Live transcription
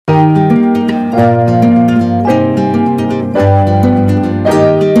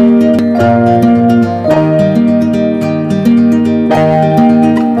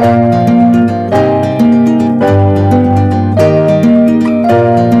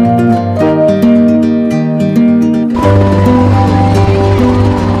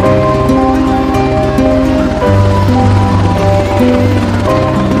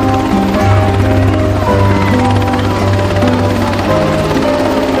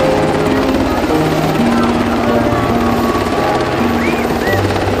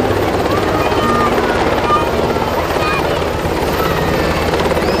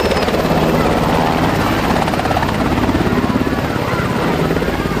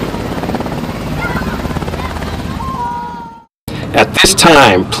At this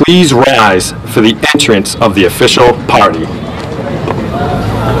time, please rise for the entrance of the official party.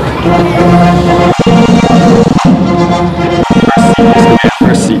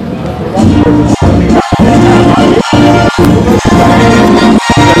 First seat.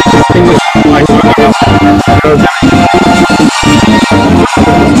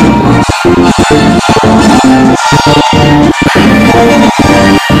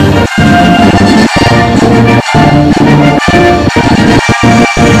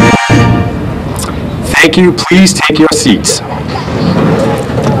 Thank you. Please take your seats.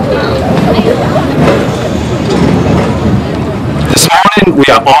 This morning, we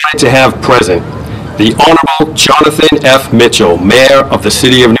are honored to have present the Honorable Jonathan F. Mitchell, Mayor of the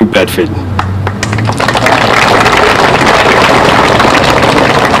City of New Bedford.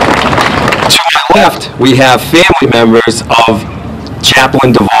 To my left, we have family members of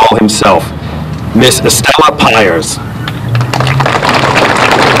Chaplain DeValles himself, Miss Estella Pyers,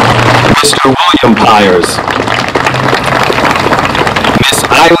 Mr. William Pyers, Miss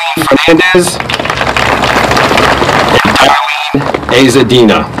Eileen Fernandez, and Darlene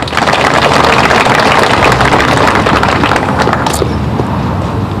Azadina.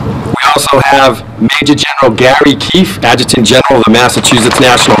 We also have Major General Gary Keefe, Adjutant General of the Massachusetts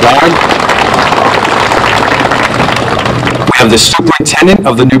National Guard. We have the Superintendent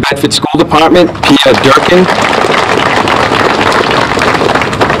of the New Bedford School Department, Pia Durkin.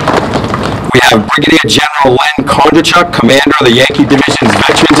 We have Brigadier General Len Kondrachuk, Commander of the Yankee Division's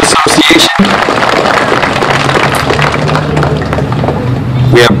Veterans Association.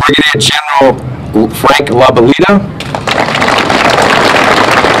 We have Brigadier General Frank Labalita.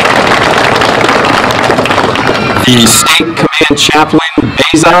 The State Command Chaplain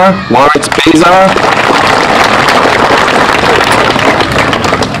Lawrence Bazar.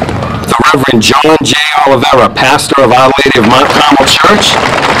 The Reverend John J. Oliveira, pastor of Our Lady of Mount Carmel Church,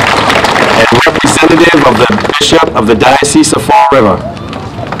 and representative of the Bishop of the Diocese of Fall River.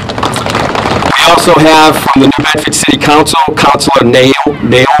 We also have from the New Bedford City Council, Councilor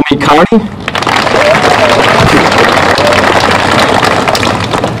Naomi Carney,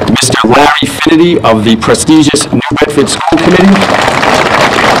 Mr. Larry Finity of the prestigious New Bedford School Committee.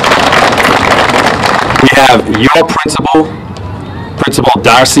 We have your principal, Principal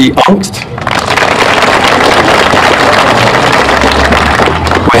Darcy Ungst.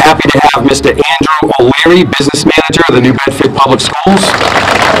 We're happy to have Mr. Andrew O'Leary, Business Manager of the New Bedford Public Schools.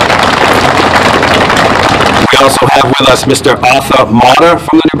 We also have with us Mr. Arthur Motter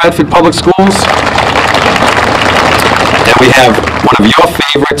from the New Bedford Public Schools. And we have one of your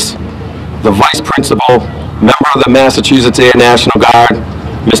favorites, the Vice Principal, member of the Massachusetts Air National Guard,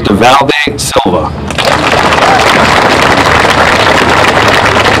 Mr. Valde Silva.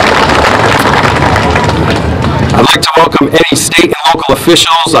 I'd like to welcome any state and local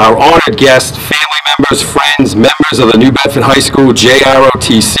officials, our honored guests, family members, friends, members of the New Bedford High School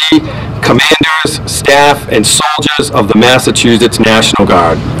JROTC, commanders, staff, and soldiers of the Massachusetts National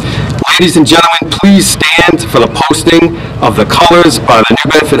Guard. Ladies and gentlemen, please stand for the posting of the colors by the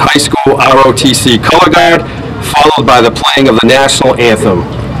New Bedford High School ROTC Color Guard, followed by the playing of the national anthem.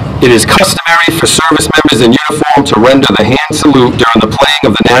 It is customary for service members in uniform to render the hand salute during the playing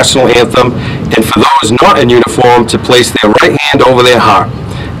of the national anthem, and for those not in uniform to place their right hand over their heart.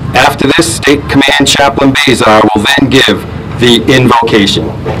 After this, State Command Chaplain Bazar will then give the invocation.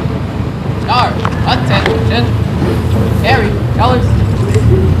 Guard, attention. Harry, colors.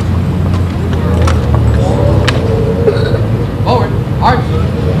 Forward, arch.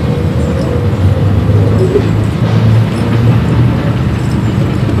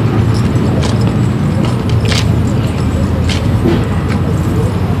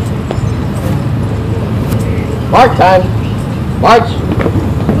 Mark time. March.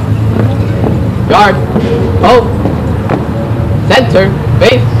 Guard. Hold. Center.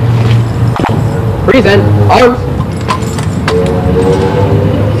 Base. Present. Arms.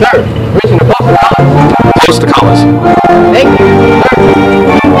 Sir, reaching the post of colors. Post the colors. Thank you, sir.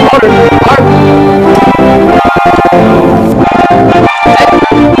 Order. Arms.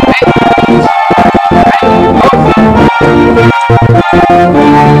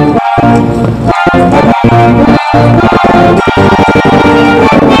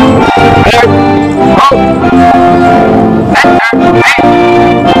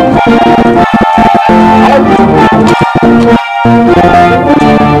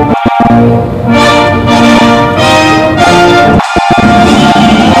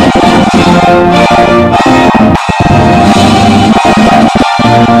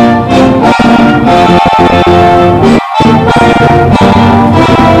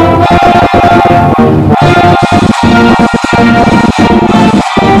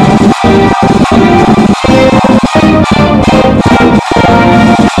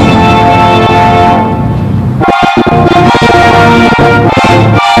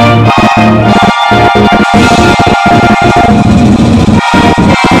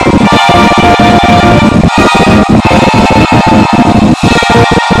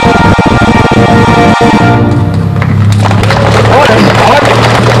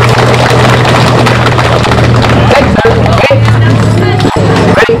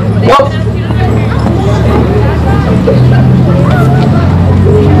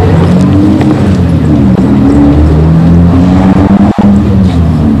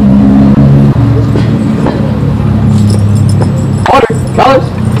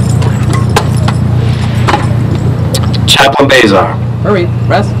 Bezar. Hurry,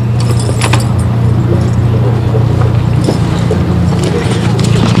 rest.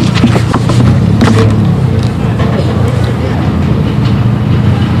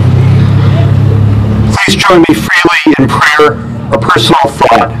 Please join me freely in prayer or personal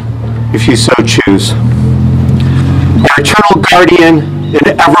thought, if you so choose. Our eternal guardian and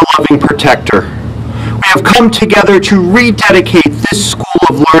ever-loving protector, we have come together to rededicate this school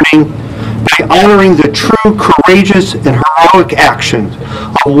of learning by honoring the true, courageous, and heroic actions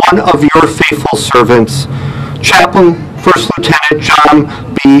of one of your faithful servants, Chaplain First Lieutenant John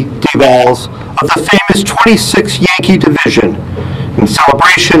B. DeValles of the famous 26th Yankee Division, in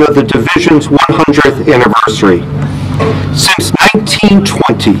celebration of the division's 100th anniversary. Since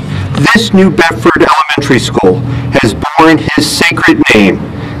 1920, this New Bedford Elementary School has borne his sacred name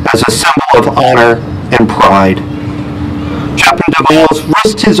as a symbol of honor and pride. Chaplain DeValles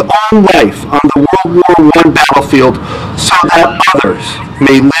risked his own life on the World War I battlefield so that others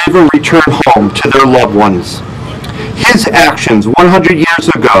may live and return home to their loved ones. His actions 100 years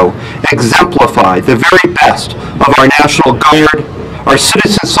ago exemplify the very best of our National Guard, our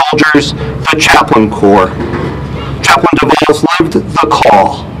citizen soldiers, the Chaplain Corps. Chaplain DeValles lived the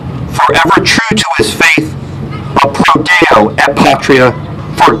call, forever true to his faith, a pro Deo et Patria,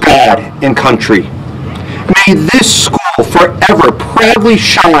 for God and country. May this school forever proudly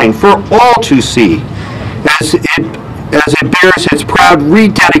shine for all to see as it bears its proud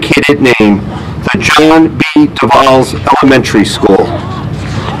rededicated name, the John B. DeValles Elementary School.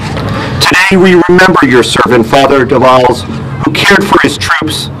 Today we remember your servant, Father DeValles, who cared for his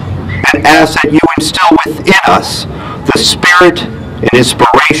troops, and ask that you instill within us the spirit and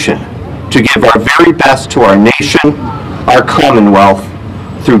inspiration to give our very best to our nation, our commonwealth,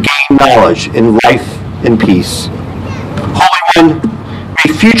 through gaining knowledge in life and peace. Holy One,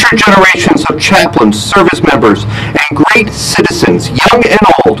 may future generations of chaplains, service members, and great citizens, young and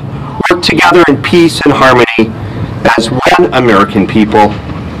old, work together in peace and harmony as one American people.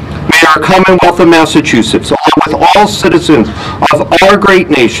 May our Commonwealth of Massachusetts, along with all citizens of our great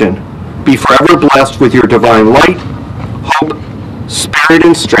nation, be forever blessed with your divine light, hope, spirit,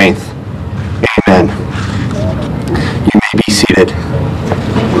 and strength. Amen. You may be seated.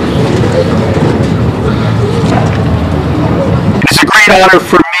 It is a great honor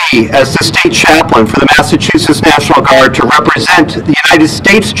for me as the state chaplain for the Massachusetts National Guard to represent the United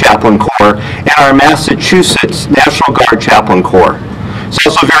States Chaplain Corps and our Massachusetts National Guard Chaplain Corps. It's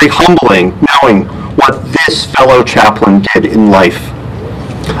also very humbling knowing what this fellow chaplain did in life.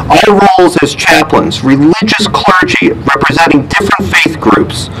 Our roles as chaplains, religious clergy representing different faith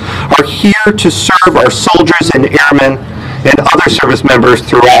groups, are here to serve our soldiers and airmen and other service members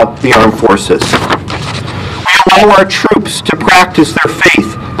throughout the armed forces. We allow our troops to practice their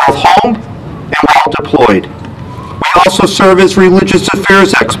faith both home and while deployed. We also serve as religious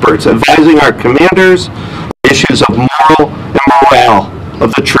affairs experts, advising our commanders on issues of moral and morale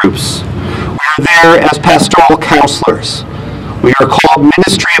of the troops. We are there as pastoral counselors. We are called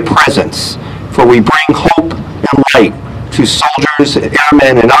Ministry of Presence, for we bring hope and light to soldiers,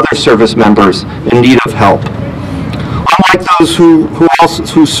 airmen, and other service members in need of help. Unlike those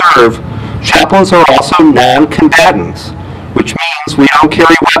who serve, chaplains are also non-combatants, which means we don't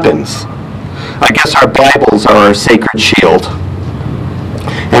carry weapons. I guess our Bibles are our sacred shield.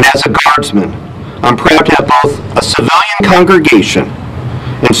 And as a guardsman, I'm proud to have both a civilian congregation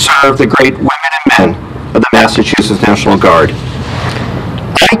and serve the great women and men of the Massachusetts National Guard.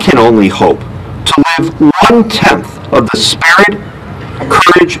 I can only hope to live 1/10 of the spirit,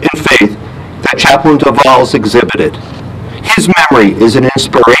 courage, and faith that Chaplain DeValles exhibited. His memory is an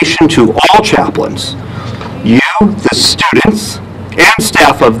inspiration to all chaplains. You, the students and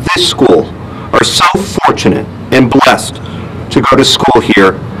staff of this school, are so fortunate and blessed to go to school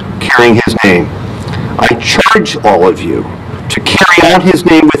here carrying his name. I charge all of you to carry on his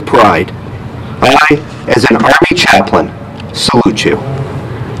name with pride. I, as an Army chaplain, salute you.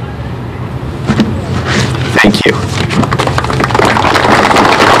 Thank you.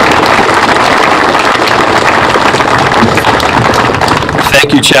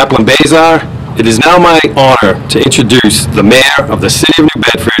 Thank you, Chaplain Bezar. It is now my honor to introduce the Mayor of the City of New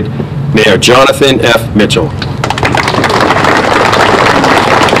Bedford, Mayor Jonathan F. Mitchell.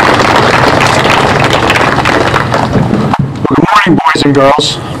 Good morning, boys and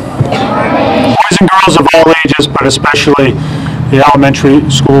girls. Boys and girls of all ages, but especially the elementary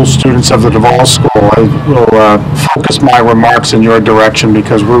school students of the DeValles School. I will focus my remarks in your direction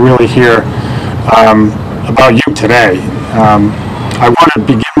because we're really here about you today. I want to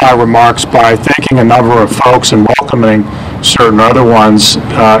begin my remarks by thanking a number of folks and welcoming certain other ones.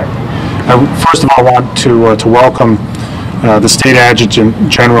 I first of all want to welcome the State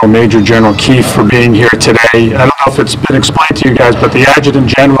Adjutant General, Major General Keefe, for being here today. I don't know if it's been explained to you guys, but the Adjutant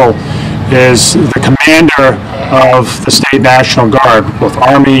General is the commander of the State National Guard, both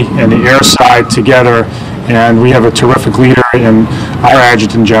Army and the air side together, and we have a terrific leader in our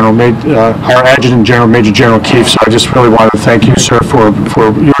Adjutant General, Major General Keefe. So I just really want to thank you, sir, for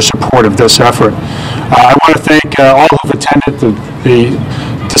your support of this effort. I want to thank all who've attended, the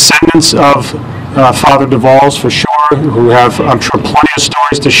descendants of Father DeValles, for sure, who have, I'm sure, plenty of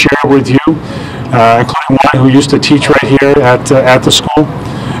stories to share with you, including one who used to teach right here at the school.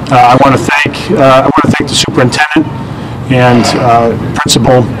 I want to thank the superintendent and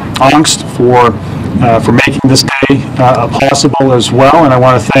Principal Angst for making this day possible as well, and I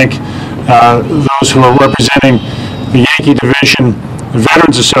want to thank those who are representing the Yankee Division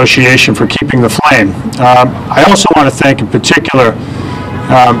Veterans Association for keeping the flame. I also want to thank in particular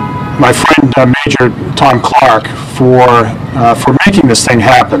my friend Major Tom Clark for making this thing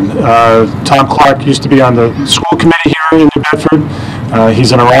happen. Tom Clark used to be on the school committee here in New Bedford.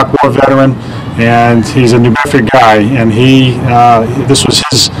 He's an Iraq War veteran, and he's a New Bedford guy, and this was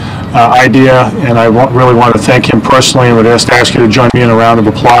his idea, and I really want to thank him personally, and would ask you to join me in a round of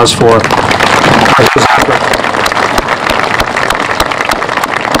applause for his effort.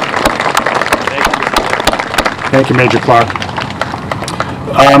 Thank you, Major Clark.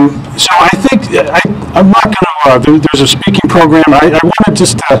 So I think I'm not going to. There's a speaking program. I want to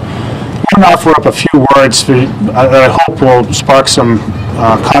just offer up a few words that I hope will spark some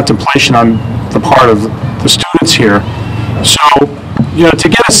contemplation on the part of the students here. So, to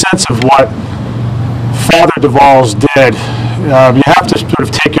get a sense of what Father DeValles did, you have to sort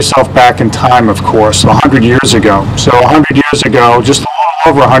of take yourself back in time, of course, 100 years ago. So 100 years ago, just a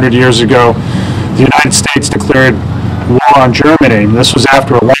little over 100 years ago, the United States declared war on Germany. This was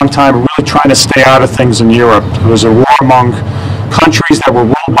after a long time of really trying to stay out of things in Europe. It was a war among countries that were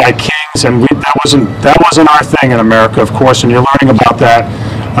ruled by kings, and that wasn't our thing in America, of course, and you're learning about that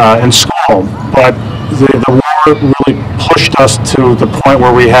in school. But the war really pushed us to the point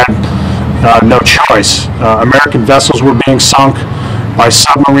where we had no choice. American vessels were being sunk by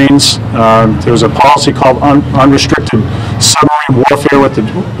submarines. There was a policy called unrestricted submarine warfare,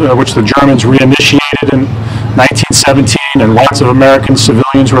 which the Germans reinitiated in 1917, and lots of American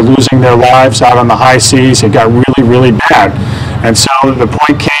civilians were losing their lives out on the high seas. It got really, really bad. And so the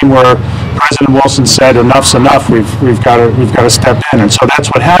point came where President Wilson said, enough's enough, we've got to step in. And so that's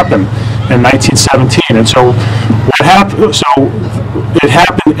what happened in 1917. And so what happened? So it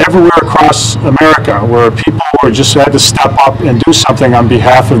happened everywhere across America, where people just had to step up and do something on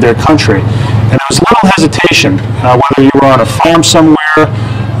behalf of their country. And there was little hesitation, whether you were on a farm somewhere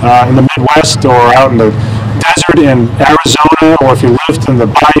in the Midwest, or out in the desert in Arizona, or if you lived in the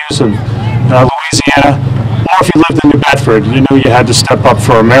bayous of Louisiana, or if you lived in New Bedford, you knew you had to step up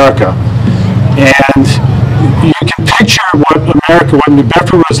for America. And you can picture what New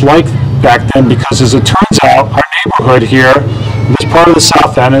Bedford was like back then, because as it turns out, our neighborhood here, this part of the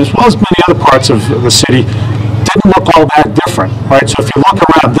South End, as well as many other parts of the city, didn't look all that different, right? So if you look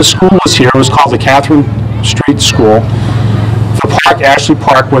around, this school was here. It was called the Catherine Street School. The park, Ashley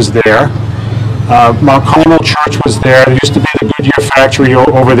Park, was there. Mount Carmel Church was there. There used to be the Goodyear factory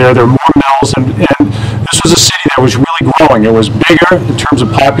over there. There were more mills, and this was a city that was really growing. It was bigger in terms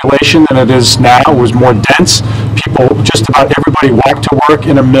of population than it is now. It was more dense. People, just about everybody walked to work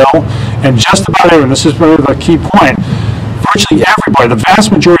in a mill, and just about everyone, this is really the key point, virtually everybody, the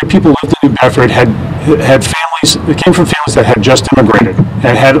vast majority of people who lived in New Bedford had families, it came from families that had just immigrated,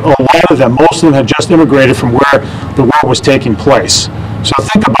 and had a lot of them, most of them had just immigrated from where the war was taking place. So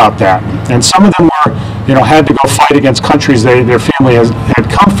think about that. And some of them were, had to go fight against countries their family had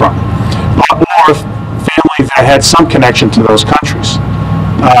come from, or family that had some connection to those countries.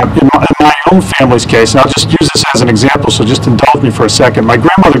 In my own family's case, and I'll just use this as an example, so just indulge me for a second. My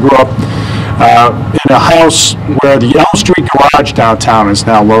grandmother grew up in a house where the Elm Street garage downtown is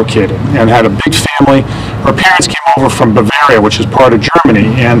now located, and had a big family. Her parents came over from Bavaria, which is part of Germany,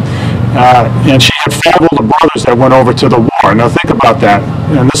 and she had 5 older brothers that went over to the war. Now think about that,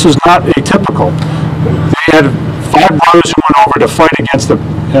 and this is not atypical. They had 5 brothers who went over to fight against the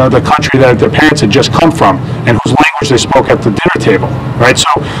country that their parents had just come from, and whose language they spoke at the dinner table, right? So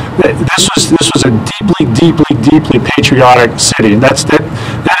this was a deeply patriotic city, and that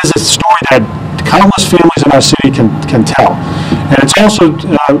is a story that countless families in our city can tell. And it's also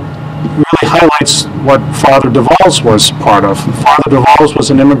really highlights what Father DeValles was part of. Father DeValles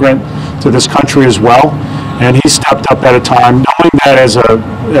was an immigrant to this country as well, and he stepped up at a time, knowing that as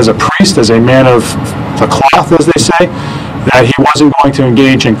a priest, as a man of the cloth, as they say, that he wasn't going to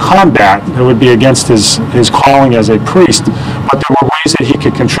engage in combat that would be against his calling as a priest, but there were ways that he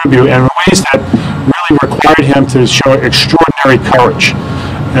could contribute and ways that really required him to show extraordinary courage.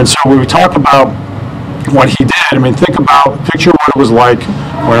 And so when we talk about what he did, I mean, picture what it was like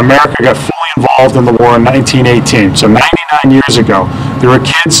when America got fully involved in the war in 1918, so 99 years ago. There were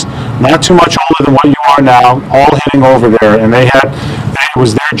kids not too much older than what you are now, all heading over there, and it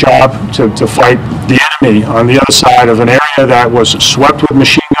was their job to fight the enemy on the other side of an area that was swept with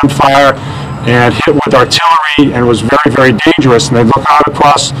machine gun fire and hit with artillery and was very, very dangerous. And they'd look out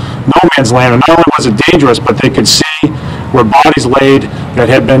across no man's land, and not only was it dangerous, but they could see where bodies laid that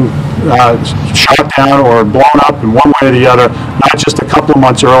had been shot down or blown up in one way or the other, not just a couple of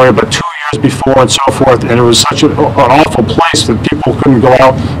months earlier, but 2 years before and so forth. And it was such an awful place that people couldn't go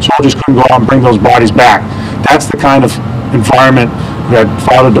out, soldiers couldn't go out and bring those bodies back. That's the kind of environment that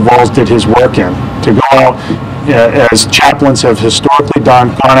Father DeValles did his work in, to go out as chaplains have historically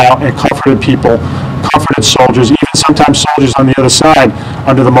done, gone out and comforted people, comforted soldiers, even sometimes soldiers on the other side,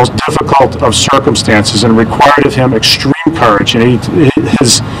 under the most difficult of circumstances, and required of him extreme courage. And he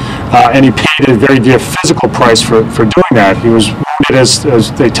paid a very dear physical price for doing that. He was wounded,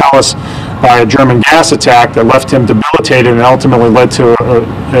 as they tell us, by a German gas attack that left him debilitated and ultimately led to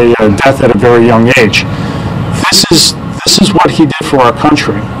a death at a very young age. This is what he did for our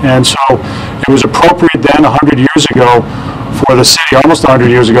country. And so it was appropriate then, 100 years ago, for the city, almost 100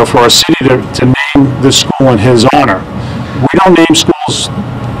 years ago, for our city to name the school in his honor. We don't name schools,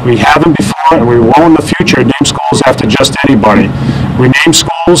 we haven't before, and we will in the future name schools after just anybody. We name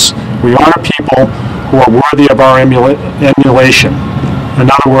schools, we honor people who are worthy of our emulation. In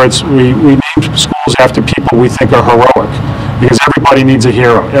other words, we name schools after people we think are heroic, because everybody needs a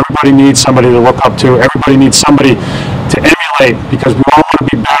hero. Everybody needs somebody to look up to. Everybody needs somebody to emulate, because we all want to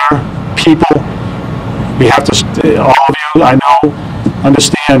be better people. We have to, all of you, I know,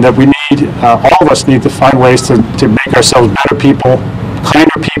 understand that we need, all of us need to find ways to make ourselves better people,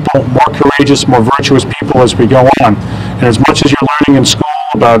 kinder people, more courageous, more virtuous people as we go on. And as much as you're learning in school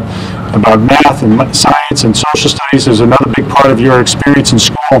about math and science and social studies, there's another big part of your experience in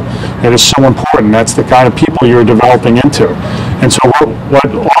school that is so important. That's the kind of people you're developing into. And so what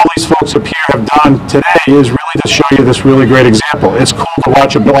all these folks up here have done today is really to show you this really great example. It's cool to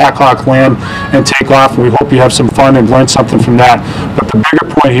watch a Black Hawk land and take off, and we hope you have some fun and learn something from that. But the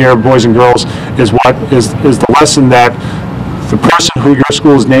bigger point here, boys and girls, is the lesson that the person who your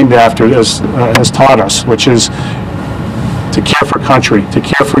school is named after has taught us, which is to care for country, to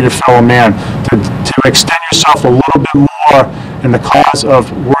care for your fellow man, to extend yourself a little bit more in the cause of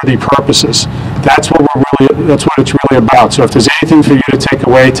worthy purposes. That's what it's really about. So if there's anything for you to take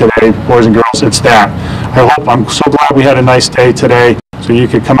away today, boys and girls, it's that. I'm so glad we had a nice day today, so you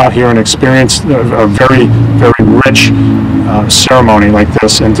could come out here and experience a very, very rich ceremony like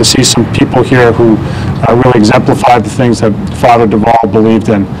this, and to see some people here who really exemplified the things that Father DeValles believed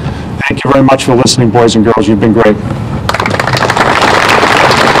in. Thank you very much for listening, boys and girls. You've been great.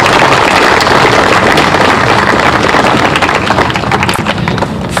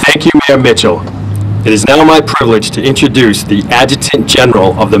 Thank you, Mayor Mitchell. It is now my privilege to introduce the Adjutant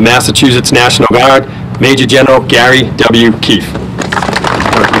General of the Massachusetts National Guard, Major General Gary W. Keefe.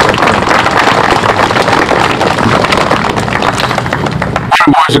 Good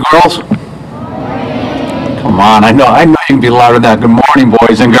morning, boys and girls. Come on, I know you can be louder than that. Good morning,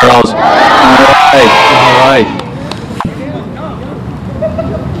 boys and girls. All right.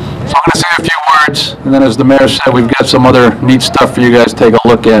 So I'm going to say a few words, and then as the mayor said, we've got some other neat stuff for you guys to take a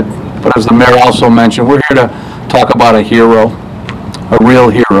look at. But as the mayor also mentioned, we're here to talk about a hero, a real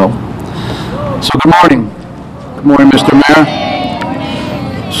hero. So good morning. Good morning, Mr. Mayor,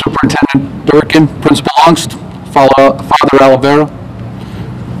 Superintendent Durkin, Principal Longst, Father Oliveira,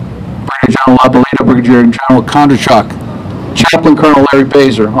 Brigadier General Labalita, Brigadier General Kondrachuk, Chaplain Colonel Larry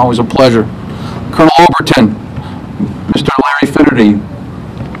Baser, always a pleasure, Colonel Oberton, Mr. Larry Finnerty,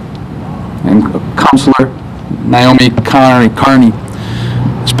 and Counselor Naomi Carney,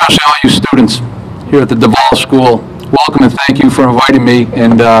 especially all you students here at the DeValles School. Welcome and thank you for inviting me,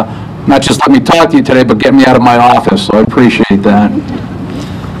 and not just let me talk to you today, but get me out of my office, so I appreciate that.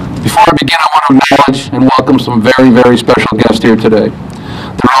 Before I begin, I want to acknowledge and welcome some very, very special guests here today.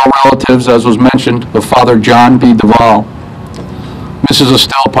 They're all relatives, as was mentioned, of Father John B. DeValles, Mrs.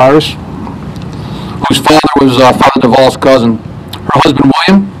 Estelle Pires, whose father was Father DeValles' cousin, her husband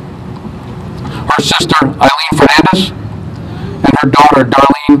William, her sister Eileen Fernandez, and her daughter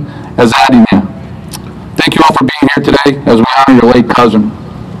Darlene Azadina. Thank you all for being here today as we honor your late cousin.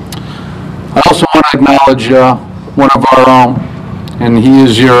 I also want to acknowledge one of our own, and he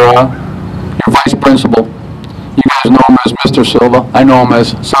is your vice principal. You guys know him as Mr. Silva. I know him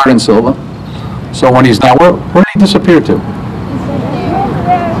as Sergeant Silva. So when he's not, where did he disappear to?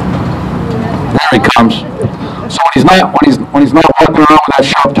 There he comes. So when he's not walking around with that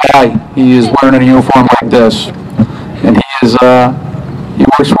sharp tie, he is wearing a uniform like this, and he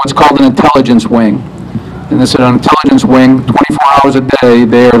works for what's called an intelligence wing. And this is an intelligence wing, 24 hours a day.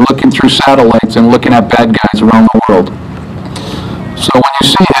 They are looking through satellites and looking at bad guys around the world. So when you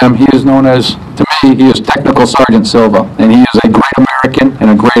see him, he is known as, to me, he is Technical Sergeant Silva, and he is a great American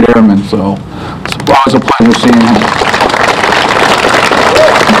and a great airman. So it's always a pleasure seeing him.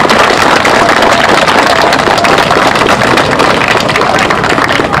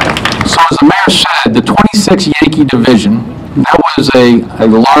 So as the mayor said, the 26th Yankee Division, that was a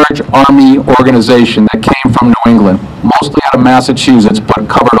large Army organization that came from New England, mostly out of Massachusetts, but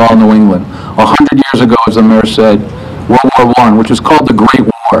covered all New England. 100 years ago, as the mayor said, World War I, which was called the Great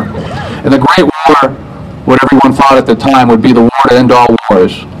War. And the Great War, what everyone thought at the time would be the war to end all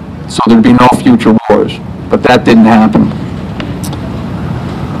wars, so there'd be no future wars. But that didn't happen.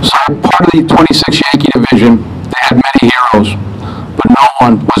 So part of the 26th Yankee Division, they had many heroes, but no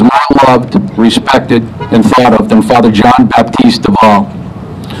one was more loved, respected, and thought of than Father John Baptiste DeValles,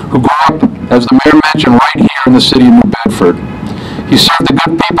 who grew up, as the mayor mentioned, right here in the city of New Bedford. He served the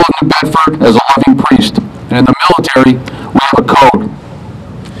good people of New Bedford as a loving priest, and in the military, we have a code.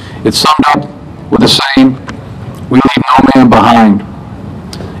 It's summed up with the saying, "We leave no man behind."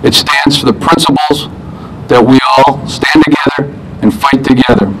 It stands for the principles that we all stand together and fight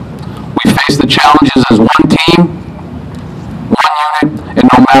together. We face the challenges as one team, one unit, and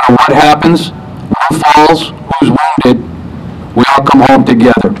no matter what happens, who falls, who's wounded, we all come home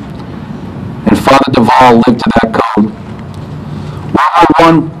together. And Father DeValles lived to that code. World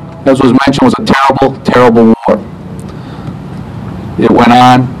War I, as was mentioned, was a terrible, terrible war. It went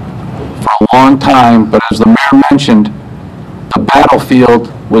on for a long time, but as the mayor mentioned, the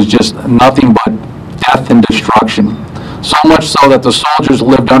battlefield was just nothing but death and destruction. So much so that the soldiers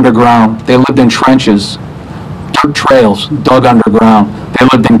lived underground. They lived in trenches, dirt trails dug underground. They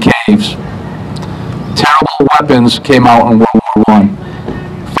lived in caves. Terrible weapons came out in World War I.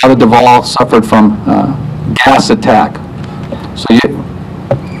 Father DeValles suffered from gas attack. So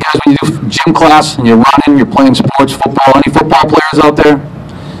guys, when you do gym class and you're running, you're playing sports, football, any football players out there?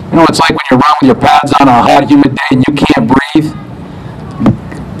 You know, it's like when you're running with your pads on a hot, humid day and you can't breathe.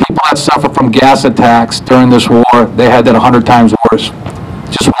 People that suffer from gas attacks during this war, they had that 100 times worse.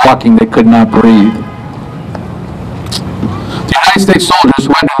 Just walking, they could not breathe. The United States soldiers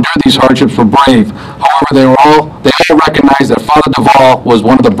who had to endure these hardships were brave. However, they all recognized that Father DeValles was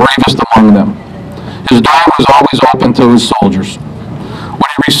one of the bravest among them. His door was always open to his soldiers. When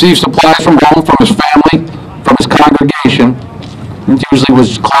he received supplies from home, from his family, from his congregation, it usually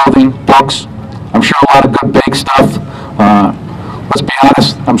was clothing, books, I'm sure a lot of good baked stuff. Let's be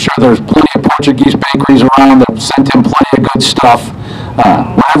honest, I'm sure there's plenty of Portuguese bakeries around that sent him plenty of good stuff.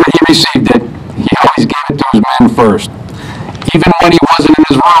 Whenever he received it, he always gave it to his men first. Even when he wasn't in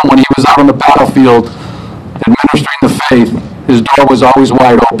his room, when he was out on the battlefield administering the faith, his door was always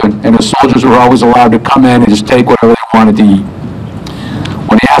wide open, and his soldiers were always allowed to come in and just take whatever they wanted to eat.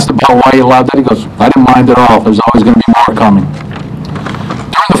 When he asked about why he allowed that, he goes, "I didn't mind at all. There's always going to be more coming."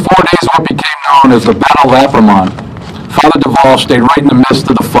 During the 4 days what became known as the Battle of Apramon, Father DeValles stayed right in the midst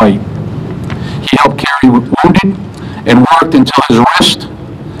of the fight. He helped carry wounded and worked until his wrist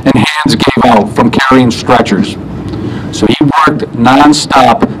and hands gave out from carrying stretchers. So he worked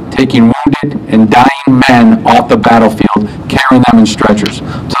non-stop, taking wounded and dying men off the battlefield, carrying them in stretchers,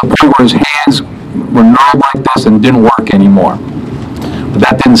 to the point where his hands were gnarled like this and didn't work anymore. But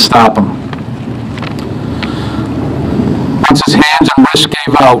that didn't stop him. Once his hands and wrists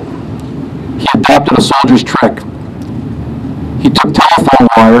gave out, he adopted a soldier's trick. He took telephone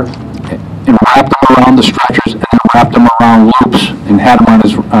wire and wrapped them around the stretchers, and then wrapped them around loops and had them on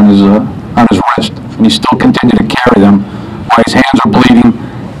his wrist. And he still continued to carry them while his hands were bleeding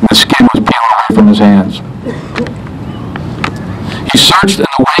and the skin was peeling away from his hands. He searched in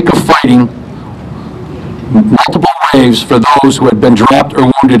the wake of fighting multiple graves for those who had been dropped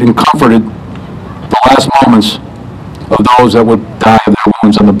or wounded, and comforted the last moments of those that would die of their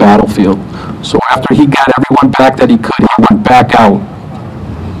wounds on the battlefield. So after he got everyone back that he could, he went back out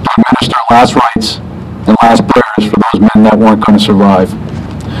to administer last rites and last prayers for those men that weren't going to survive.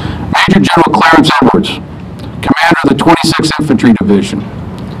 Major General Clarence Edwards, commander of the 26th Infantry Division,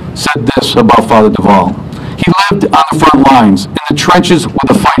 said this about Father DeValles. He lived on the front lines, in the trenches with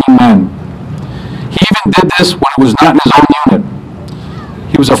the fighting men. He even did this when he was not in his own unit.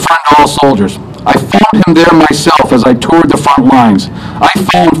 He was a friend to all soldiers. I found him there myself as I toured the front lines. I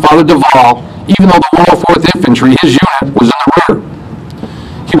found Father DeValles, even though the 104th 4th Infantry, his unit was in the rear.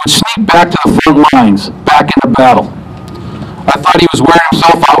 He would sneak back to the front lines, back into battle. I thought he was wearing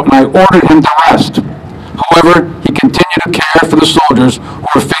himself out, and I ordered him to rest. However, he continued to care for the soldiers who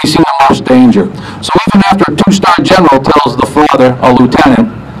were facing the most danger. So even after a 2-star general tells the father, a lieutenant,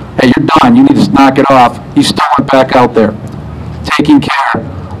 hey, you're done, you need to knock it off, he still went back out there, taking care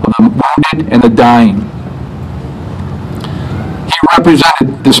of the wounded and the dying. He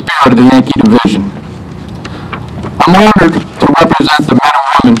represented the spirit of the Yankee Division. I'm honored to represent the men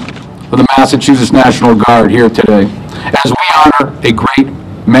and women of the Massachusetts National Guard here today, as we honor a great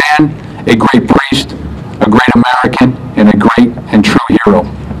man, a great priest, a great American, and a great and true hero.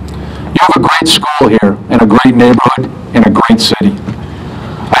 You have a great school here, and a great neighborhood, and a great city.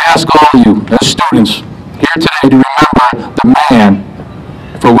 I ask all of you, as students, here today to remember the man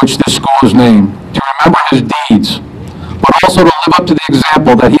for which this school is named, to remember his deeds, but also to live up to the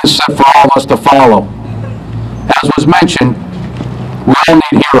example that he has set for all of us to follow. As was mentioned, we all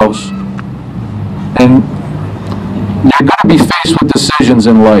need heroes, and you're going to be faced with decisions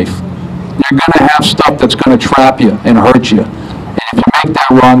in life. You're going to have stuff that's going to trap you and hurt you. And if you make that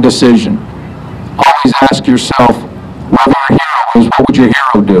wrong decision, always ask yourself, whoever your hero is, what would your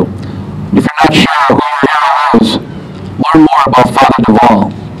hero do? And if you're not sure who your hero is, learn more about Father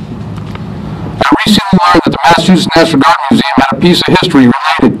DeValles. I recently learned that the Massachusetts National Guard Museum had a piece of history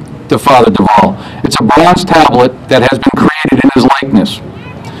related to Father DeValles. It's a bronze tablet that has been created in his likeness.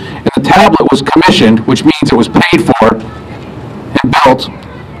 And the tablet was commissioned, which means it was paid for and built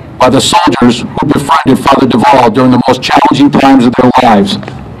by the soldiers who befriended Father DeValles during the most challenging times of their lives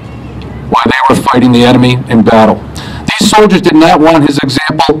while they were fighting the enemy in battle. These soldiers did not want his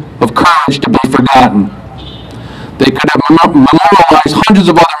example of courage to be forgotten. They could have memorialized hundreds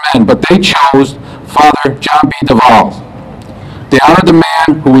of other men, but they chose Father John B. DeValles. They honored the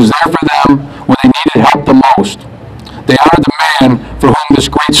man who was there for them when they needed help the most. They honored the man for whom this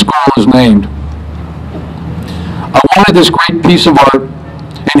great school is named. I wanted this great piece of art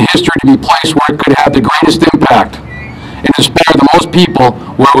in history to be placed where it could have the greatest impact and inspire the most people,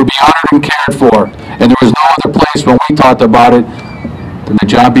 where it would be honored and cared for. And there was no other place when we talked about it than the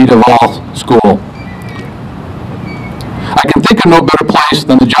John B. DeValles School. I can think of no better place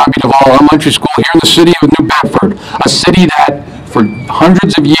than the John B. DeValles Elementary School here in the city of New Bedford, a city that for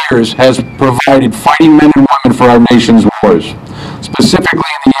hundreds of years has provided fighting men and women for our nation's wars,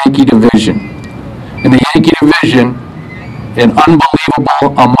 specifically in the Yankee Division. In the Yankee Division, an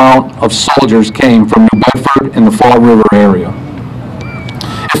unbelievable amount of soldiers came from New Bedford and the Fall River area.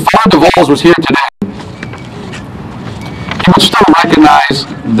 If Father DeValles was here today, he would still recognize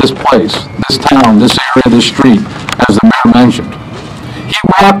this place, this town, this area, this street, as the mayor mentioned. He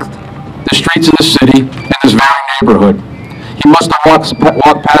walked the streets of the city in this very neighborhood. He must have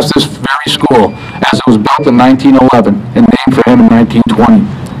walked past this very school, as it was built in 1911 and named for him in 1920.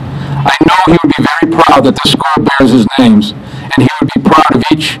 I know he would be very proud that this school bears his names, and he would be proud of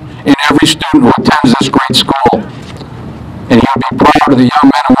each and every student who attends this great school. And he would be proud of the young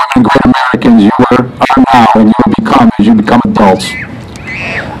men and women, great Americans you are now and you will become as you become adults.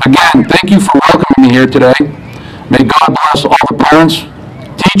 Again, thank you for welcoming me here today. May God bless all the parents,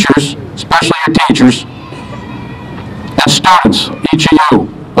 teachers, especially your teachers, and students, each of you,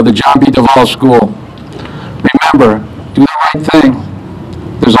 of the John B. DeValles School. Remember, do the right thing.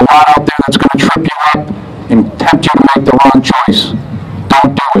 There's a lot out there that's going to trip you up and tempt you to make the wrong choice.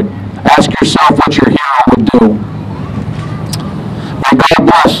 Don't do it. Ask yourself what your hero would do. May God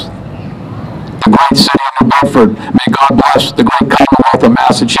bless the great city of New Bedford. May God bless the great Commonwealth of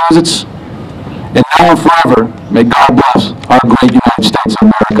Massachusetts. And now and forever, may God bless our great United States of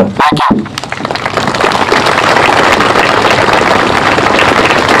America. Thank you.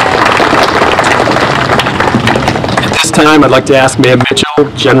 At this time, I'd like to ask Mayor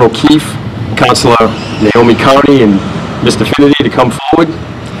Mitchell, General Keefe, Councilor Naomi County, and Mr. Finity to come forward.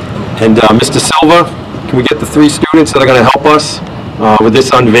 And Mr. Silva, can we get the 3 students that are going to help us with this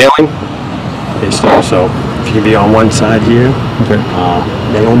unveiling? Okay, so if you can be on one side here. Okay.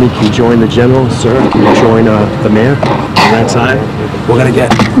 Naomi can join the general. Sir, can you join the mayor on that side? We're gonna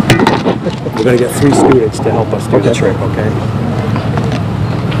get 3 students to help us do the trip. Okay.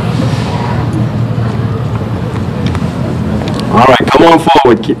 All right, come on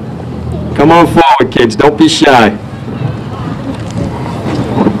forward, come on forward, kids. Don't be shy.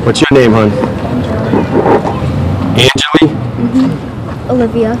 What's your name, hon? Angeli?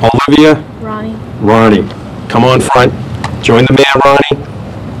 Olivia. Olivia? Ronnie. Ronnie. Come on front. Join the mayor, Ronnie.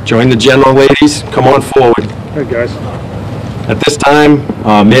 Join the general ladies. Come on forward. Hey, guys. At this time,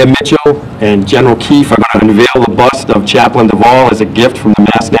 Mayor Mitchell and General Keefe are going to unveil the bust of Chaplain DeValles as a gift from the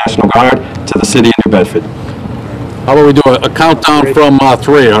Mass National Guard to the city of New Bedford. How about we do a countdown from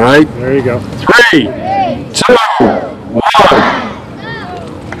 3, all right? There you go. 3, 2, 1.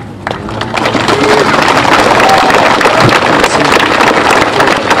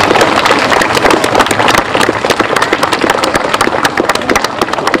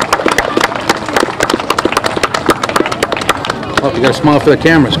 Oh, you gotta smile for the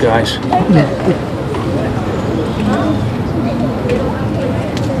cameras, guys.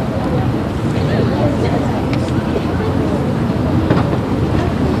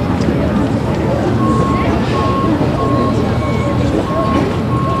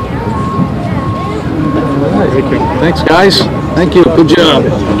 Thanks, guys. Thank you. Good job.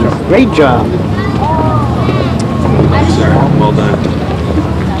 Great job. Well done.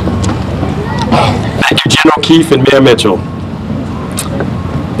 Thank you, General Keefe and Mayor Mitchell.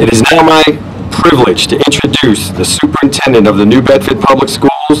 It is now my privilege to introduce the Superintendent of the New Bedford Public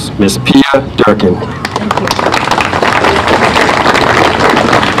Schools, Ms. Pia Durkin.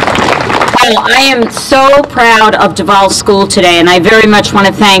 Well, I am so proud of DeValles School today, and I very much want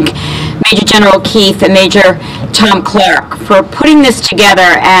to thank Major General Keefe and Major Tom Clark for putting this together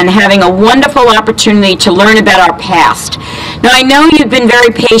and having a wonderful opportunity to learn about our past. Now, I know you've been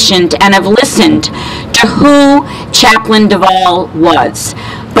very patient and have listened to who Chaplain DeValles was,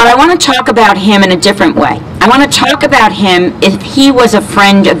 but I want to talk about him in a different way. I want to talk about him if he was a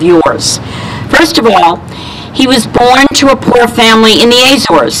friend of yours. First of all, he was born to a poor family in the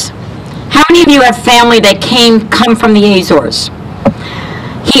Azores. How many of you have family that come from the Azores?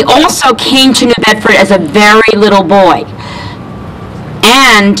 He also came to New Bedford as a very little boy,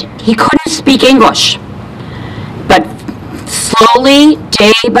 and he couldn't speak English. But slowly,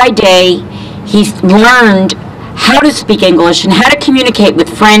 day by day, he learned how to speak English and how to communicate with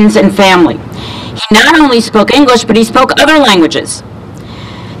friends and family. He not only spoke English, but he spoke other languages.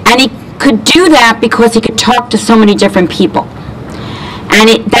 And he could do that because he could talk to so many different people. And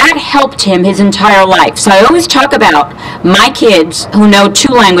that helped him his entire life. So I always talk about my kids who know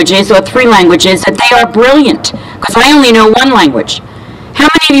 2 languages or 3 languages, that they are brilliant, because I only know 1 language. How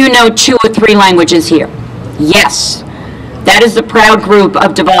many of you know 2 or 3 languages here? Yes. That is the proud group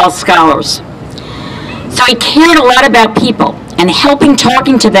of DeValles scholars. So he cared a lot about people, and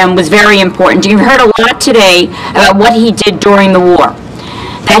talking to them was very important. You've heard a lot today about what he did during the war.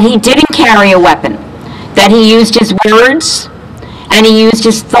 That he didn't carry a weapon. That he used his words, and he used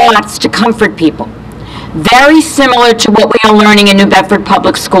his thoughts to comfort people. Very similar to what we are learning in New Bedford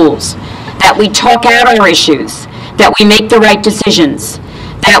Public Schools. That we talk out our issues, that we make the right decisions,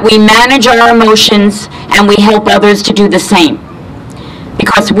 that we manage our emotions, and we help others to do the same.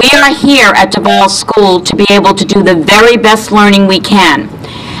 Because we are here at DeValles School to be able to do the very best learning we can.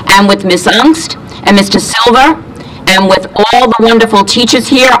 And with Ms. Ungst and Mr. Silver, and with all the wonderful teachers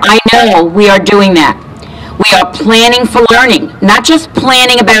here, I know we are doing that. We are planning for learning, not just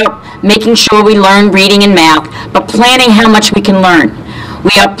planning about making sure we learn reading and math, but planning how much we can learn.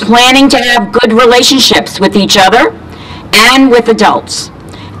 We are planning to have good relationships with each other and with adults.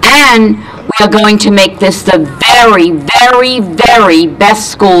 And we are going to make this the very, very, very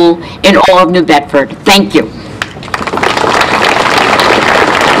best school in all of New Bedford. Thank you.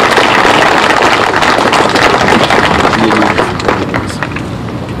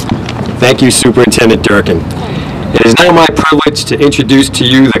 Thank you, Superintendent Durkin. It is now my privilege to introduce to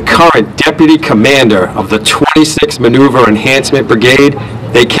you the current Deputy Commander of the 26th Maneuver Enhancement Brigade.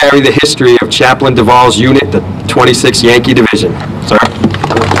 They carry the history of Chaplain DeValles' unit, the 26th Yankee Division. Sir.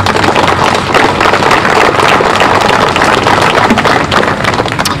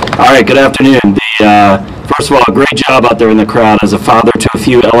 All right, good afternoon. First of all, great job out there in the crowd. As a father to a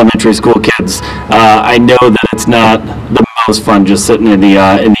few elementary school kids, I know that it's not the most fun just sitting in the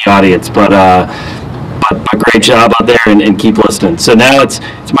audience, but great job out there, and keep listening. So now it's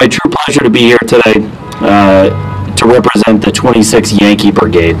my true pleasure to be here today to represent the 26th Yankee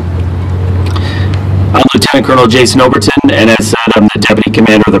Brigade. I'm Lieutenant Colonel Jason Overton, and as said, I'm the Deputy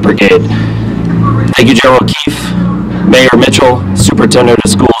Commander of the Brigade. Thank you, General Keefe, Mayor Mitchell, Superintendent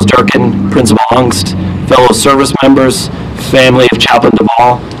of Schools Durkin, Principal Ungst, fellow service members, family of Chaplain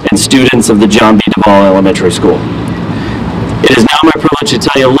DeValles, and students of the John B. DeValles Elementary School. It is now my privilege to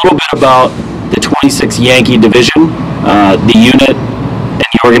tell you a little bit about the 26th Yankee Division, the unit, and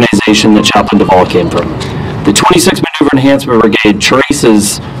the organization that Chaplain DeValles came from. The 26th Maneuver Enhancement Brigade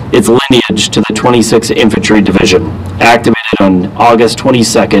traces its lineage to the 26th Infantry Division, activated on August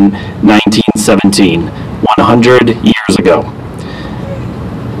 22nd, 1917, 100 years ago.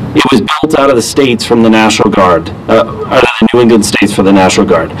 It was built out of the states from the National Guard, out of the New England states for the National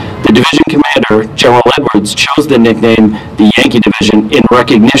Guard. The division commander, General Edwards, chose the nickname the Yankee Division in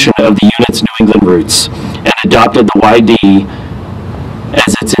recognition of the unit's its New England roots and adopted the YD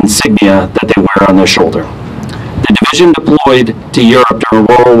as its insignia that they wear on their shoulder. The division deployed to Europe during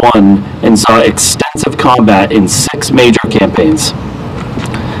World War I and saw extensive combat in 6 major campaigns.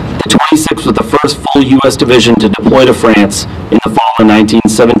 The 26th was the first full U.S. division to deploy to France in the fall of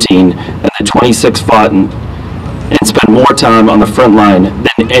 1917, and the 26th fought and spent more time on the front line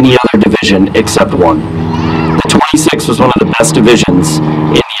than any other division except one. The 26th was one of the best divisions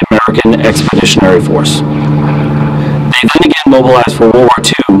in the American Expeditionary Force. They then again mobilized for World War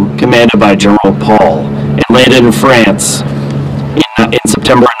II, commanded by General Paul, and landed in France in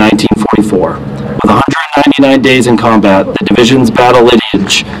September 1944. With 199 days in combat, the division's battle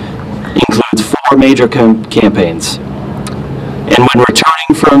lineage includes 4 major campaigns. And when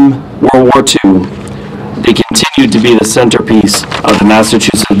returning from World War II, they continued to be the centerpiece of the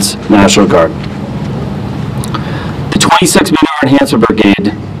Massachusetts National Guard. The 26th Maneuver Enhancement Brigade,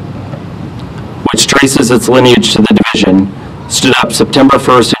 which traces its lineage to the division, stood up September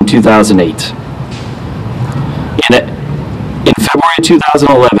 1st in 2008. In February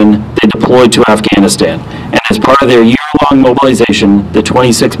 2011, they deployed to Afghanistan, and as part of their year-long mobilization, the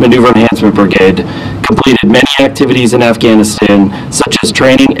 26th Maneuver Enhancement Brigade completed many activities in Afghanistan, such as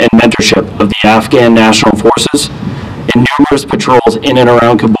training and mentorship of the Afghan National Forces, and numerous patrols in and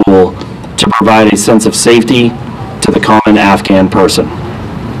around Kabul to provide a sense of safety to the common Afghan person.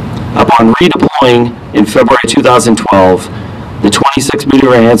 Upon redeploying in February 2012, the 26th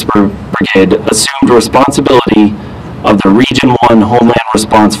Maneuver Enhancement Brigade assumed responsibility of the Region 1 Homeland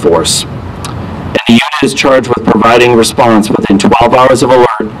Response Force, and the unit is charged with providing response within 12 hours of alert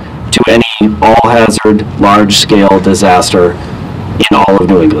to any all-hazard, large-scale disaster in all of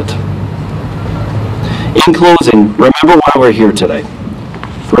New England. In closing, remember why we're here today.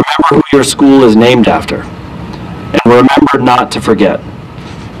 Remember who your school is named after, and remember not to forget.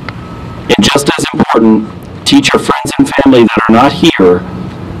 And just as important, teach your friends and family that are not here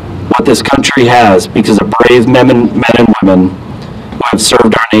what this country has because of brave men and women who have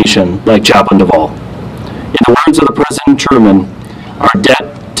served our nation, like Chaplain DeValles. In the words of the President Truman, our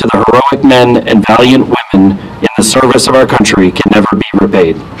debt to the heroic men and valiant women in the service of our country can never be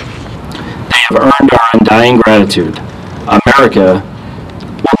repaid. They have earned our undying gratitude. America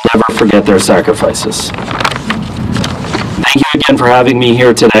will never forget their sacrifices. Thank you again for having me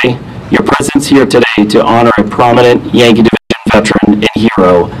here today. Your presence here today to honor a prominent Yankee Division veteran and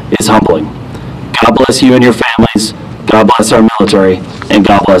hero is humbling. God bless you and your families, God bless our military, and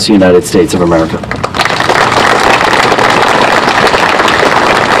God bless the United States of America.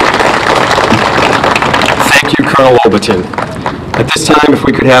 Thank you, Colonel Overton. At this time, if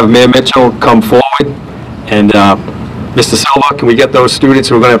we could have Mayor Mitchell come forward, and Mr. Silva, can we get those students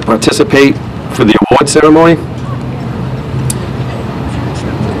who are going to participate for the award ceremony?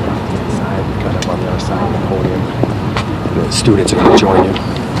 Students are going to join you.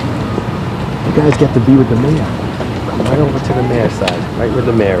 You guys get to be with the mayor. Right over to the mayor's side, right where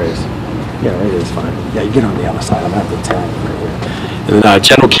the mayor is. Yeah, it is fine. Yeah, you get on the other side. I'm at the tag right here. And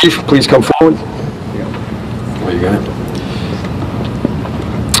General Keefe, please come forward. There you go.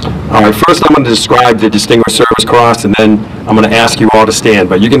 All right, first I'm going to describe the Distinguished Service Cross, and then I'm going to ask you all to stand,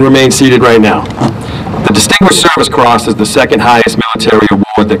 but you can remain seated right now. The Distinguished Service Cross is the second highest military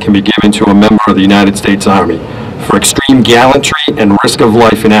award that can be given to a member of the United States Army for extreme gallantry and risk of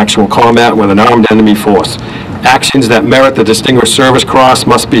life in actual combat with an armed enemy force. Actions that merit the Distinguished Service Cross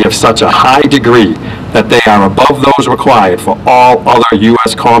must be of such a high degree that they are above those required for all other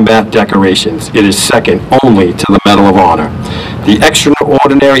U.S. combat decorations. It is second only to the Medal of Honor. The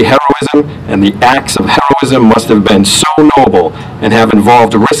extraordinary heroism and the acts of heroism must have been so noble and have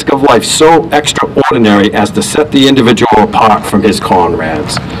involved a risk of life so extraordinary as to set the individual apart from his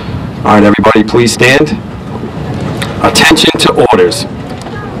comrades. All right, everybody, please stand. Attention to orders.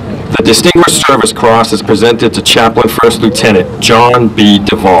 The Distinguished Service Cross is presented to Chaplain First Lieutenant John B.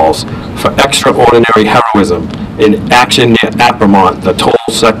 DeValles for extraordinary heroism in action near Apremont, the Toul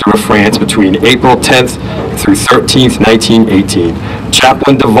sector of France, between April 10th through 13th, 1918.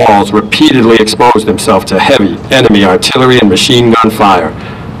 Chaplain DeValles repeatedly exposed himself to heavy enemy artillery and machine gun fire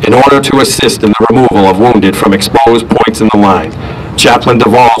in order to assist in the removal of wounded from exposed points in the line. Chaplain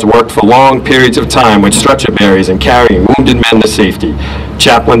DeValles worked for long periods of time with stretcher bearers and carrying wounded men to safety.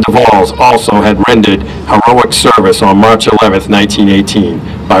 Chaplain DeValles also had rendered heroic service on March 11, 1918,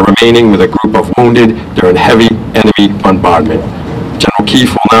 by remaining with a group of wounded during heavy enemy bombardment. General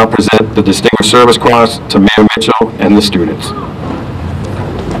Keefe will now present the Distinguished Service Cross to Mayor Mitchell and the students.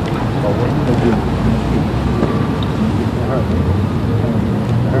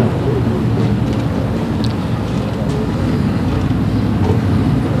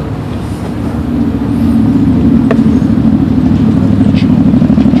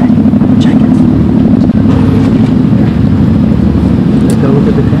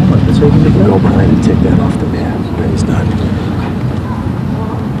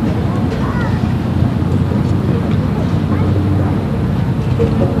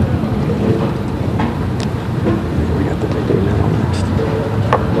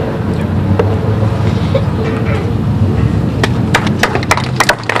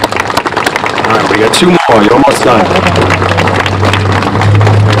 We got two more. You're almost done.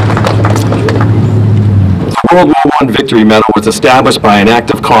 The World War I Victory Medal was established by an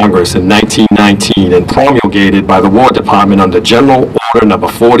act of Congress in 1919 and promulgated by the War Department under General Order Number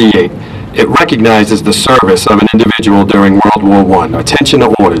 48. It recognizes the service of an individual during World War I. Attention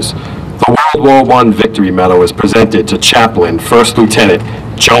to orders. The World War I Victory Medal is presented to Chaplain First Lieutenant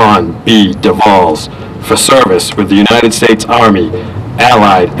John B. DeValles for service with the United States Army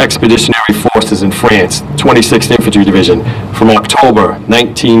Allied Expeditionary Forces in France, 26th Infantry Division, from October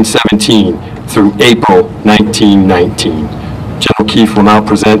 1917 through April 1919. General Keefe will now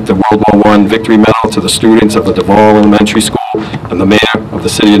present the World War I Victory Medal to the students of the DeValles Elementary School and the Mayor of the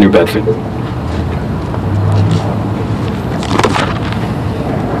City of New Bedford.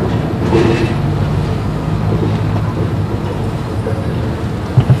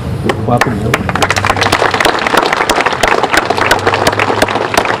 Welcome.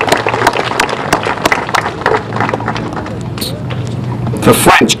 The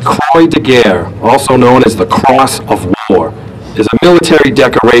French Croix de Guerre, also known as the Cross of War, is a military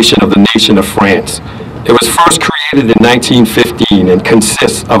decoration of the nation of France. It was first created in 1915 and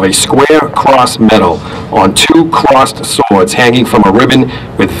consists of a square cross medal on two crossed swords hanging from a ribbon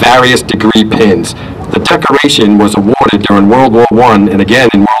with various degree pins. The decoration was awarded during World War I and again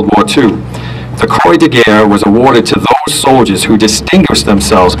in World War II. The Croix de Guerre was awarded to those soldiers who distinguished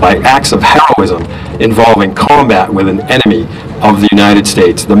themselves by acts of heroism involving combat with an enemy of the United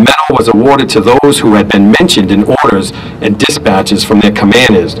States. The medal was awarded to those who had been mentioned in orders and dispatches from their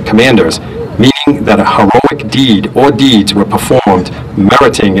commanders, meaning that a heroic deed or deeds were performed,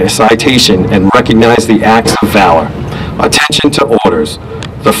 meriting a citation and recognize the acts of valor. Attention to orders.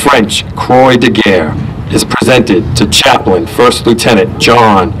 The French Croix de Guerre is presented to Chaplain First Lieutenant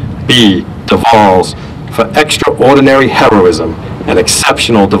John B. DeValles for extraordinary heroism and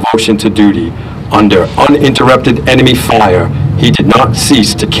exceptional devotion to duty. Under uninterrupted enemy fire, he did not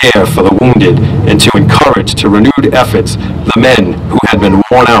cease to care for the wounded and to encourage to renewed efforts the men who had been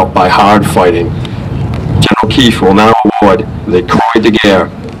worn out by hard fighting. General Keefe will now award the Croix de Guerre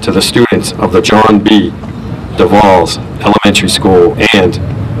to the students of the John B. DeValles Elementary School and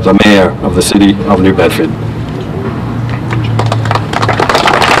the Mayor of the City of New Bedford.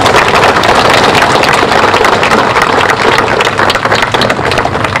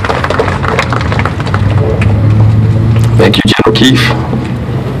 Thank you, General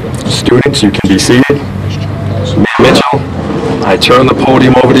Keefe. Students, you can be seated. Mayor Mitchell, I turn the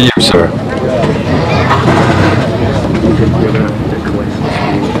podium over to you, sir.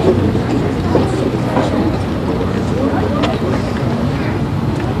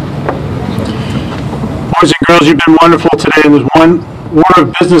 Boys and girls, you've been wonderful today, and there's one order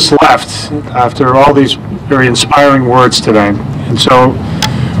of business left after all these very inspiring words today. And so,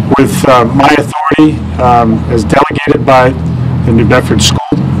 with my authority as delegated by the New Bedford School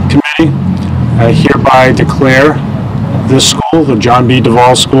Committee, I hereby declare this school, the John B.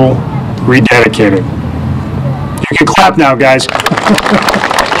 DeValles School, rededicated. You can clap now, guys.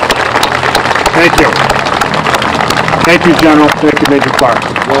 Thank you. Thank you, General. Thank you, Major Clark.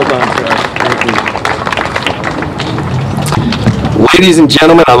 Well done, sir. Thank you. Ladies and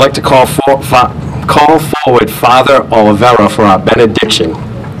gentlemen, I'd like to call forward Father Olivera for our benediction.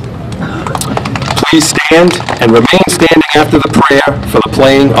 Please stand and remain standing after the prayer for the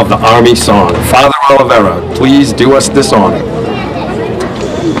playing of the Army song. Father Olivera, please do us this honor.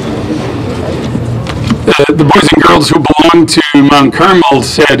 The boys and girls who belong to Mount Carmel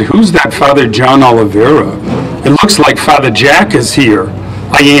said, "Who's that Father John Olivera? It looks like Father Jack is here."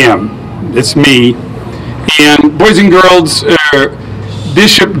 I am. It's me. And boys and girls,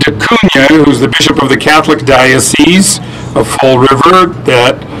 Bishop DeCunha, who's the Bishop of the Catholic Diocese of Fall River,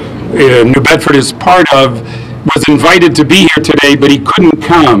 that New Bedford is part of, was invited to be here today, but he couldn't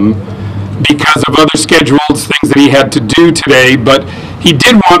come because of other scheduled things that he had to do today. But he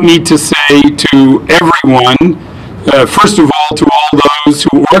did want me to say to everyone, first of all, to all those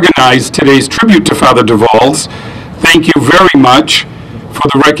who organized today's tribute to Father DeValles, thank you very much for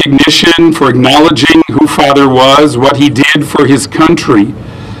the recognition, for acknowledging who Father was, what he did for his country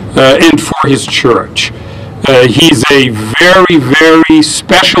and for his church. He's a very, very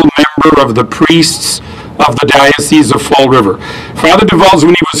special member of the priests of the Diocese of Fall River. Father DeValles,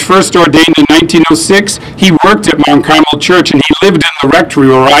 when he was first ordained in 1906, he worked at Mount Carmel Church, and he lived in the rectory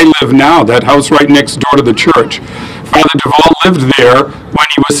where I live now, that house right next door to the church. Father DeValles lived there when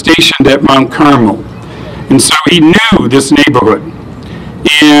he was stationed at Mount Carmel, and so he knew this neighborhood.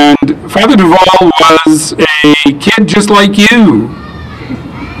 And Father DeValles was a kid just like you.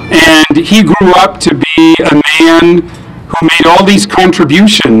 And he grew up to be a man who made all these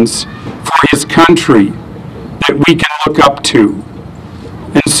contributions for his country that we can look up to.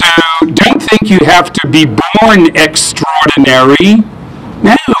 And so don't think you have to be born extraordinary.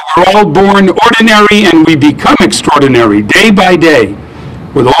 No, we're all born ordinary and we become extraordinary day by day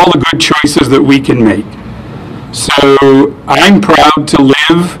with all the good choices that we can make. So I'm proud to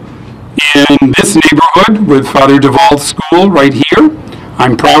live in this neighborhood with Father DeValles School right here.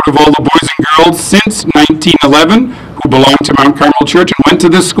 I'm proud of all the boys and girls since 1911 who belong to Mount Carmel Church and went to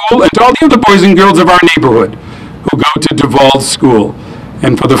this school, and to all the other boys and girls of our neighborhood who go to DeValles School,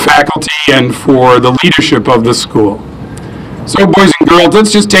 and for the faculty and for the leadership of the school. So boys and girls,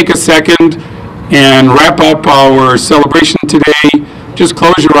 let's just take a second and wrap up our celebration today. Just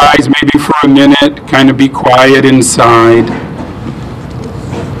close your eyes maybe for a minute, kind of be quiet inside.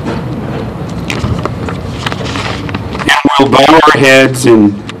 And we'll bow our heads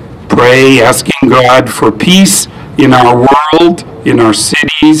and pray, asking God for peace in our world, in our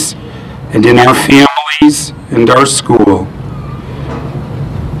cities, and in our families and our school.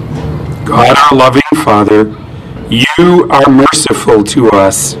 God, our loving Father, you are merciful to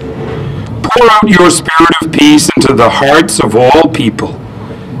us. Pour out your spirit of peace into the hearts of all people,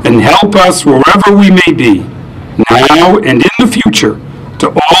 and help us wherever we may be, now and in the future,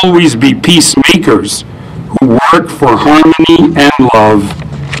 to always be peacemakers who work for harmony and love.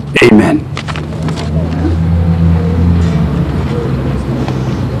 Amen.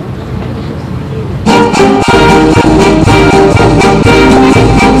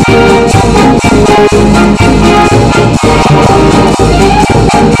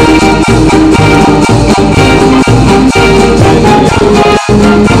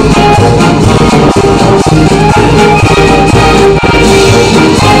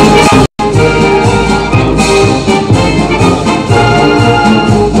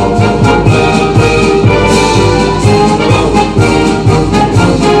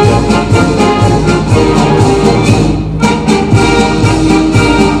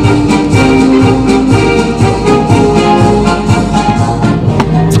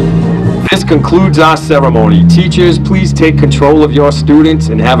 This concludes our ceremony. Teachers, please take control of your students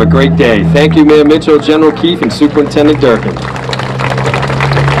and have a great day. Thank you, Mayor Mitchell, General Keefe, and Superintendent Durkin.